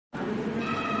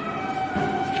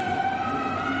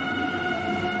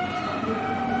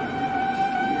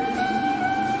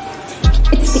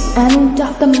end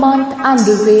of the month and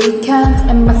the weekend.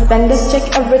 I'ma spend it, check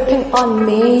everything on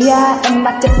me, yeah.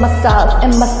 I'ma tip myself,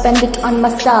 I'ma spend it on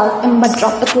myself. I'ma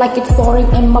drop it like it's pouring,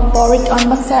 I'ma pour it on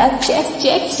myself. Check,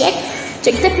 check, check.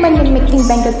 Check that money making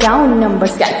bank account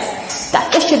numbers, guys.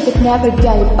 That the shit that never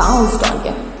get bounced on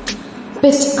you.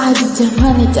 Bitch, I did the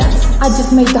money dance. I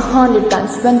just made the 100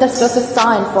 dance. When there's just a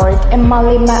sign for it, I'ma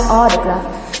leave my autograph.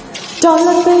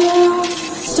 Dollar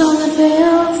bills, dollar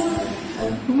bills.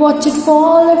 Watch it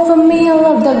fall for me, I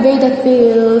love the way that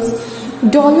feels.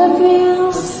 Dollar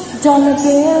bills,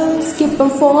 keep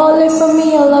on falling for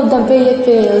me, I love the way it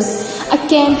feels. I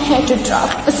came here to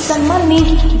drop some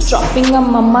money, dropping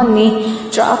on my money.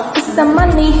 Drop some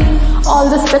money, all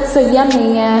the spits are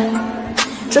yummy, yeah.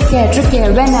 Tricky,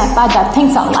 when I buy the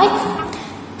things I like.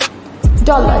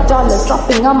 Dollar,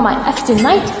 dropping on my ass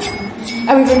tonight.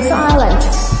 Everyone's silent.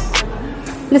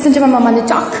 Listen to my money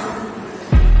talk.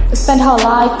 Spend how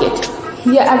I like it.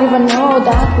 Yeah, everyone know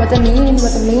that. What I mean.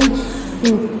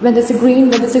 When there's a green,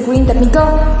 let me go.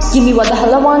 Give me what the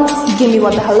hell I want.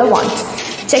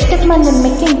 Check that money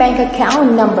making bank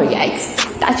account number, yikes.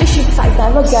 That's your shit size,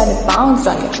 never get it bounced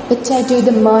on you. Bitch, I do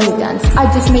the money dance. I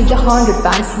just made the 100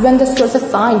 bands. When the store's a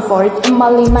sign for it, I'ma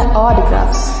leave my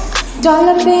autograph.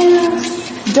 Dollar bills,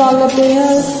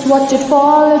 watch it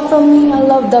fall for me, I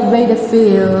love the way that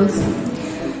feels.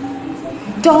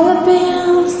 Dollar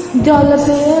bills,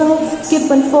 keep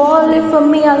on falling for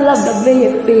me, I love the way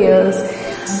it feels.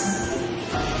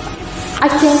 I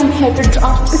came here to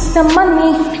drop some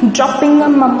money, dropping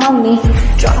on my money.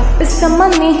 Drop some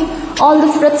money, all the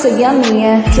spreads are yummy,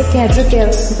 yeah. Tricky,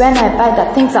 when I buy the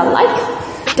things I like.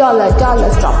 Dollars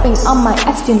dropping on my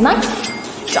ass tonight.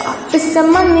 Drop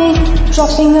some money,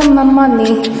 dropping on my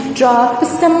money. Drop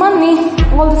some money,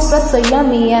 all the spreads are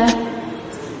yummy, yeah.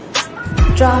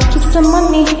 Drop some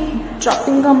money,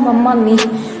 dropping on my money.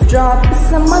 Drop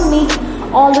some money,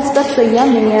 all the spreads are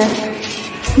yummy, yeah.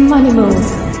 Money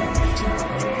moves.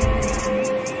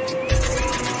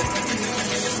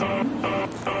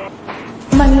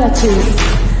 Money I choose,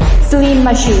 still in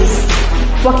my shoes,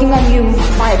 walking on you,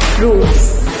 my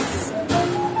rules.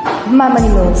 My money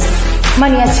moves,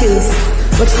 money I choose,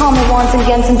 what's how I want in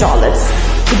yens and dollars.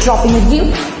 We're dropping with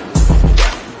you.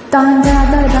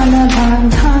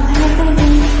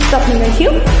 Dropping with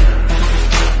you.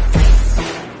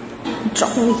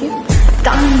 Dropping with you.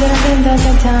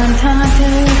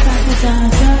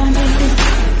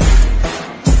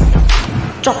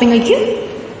 Dropping with you.